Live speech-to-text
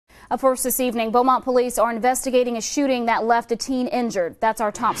Up first this evening, Beaumont police are investigating a shooting that left a teen injured. That's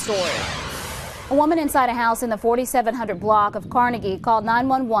our top story. A woman inside a house in the 4700 block of Carnegie called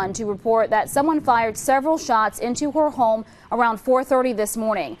 911 to report that someone fired several shots into her home around 4:30 this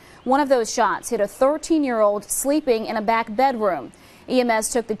morning. One of those shots hit a 13-year-old sleeping in a back bedroom. EMS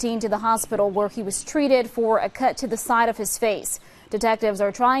took the teen to the hospital where he was treated for a cut to the side of his face. Detectives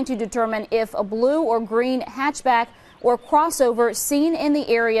are trying to determine if a blue or green hatchback or crossover seen in the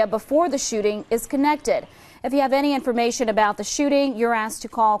area before the shooting is connected. If you have any information about the shooting, you're asked to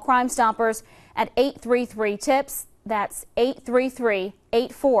call Crime Stoppers at 833-TIPS. That's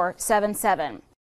 833-8477.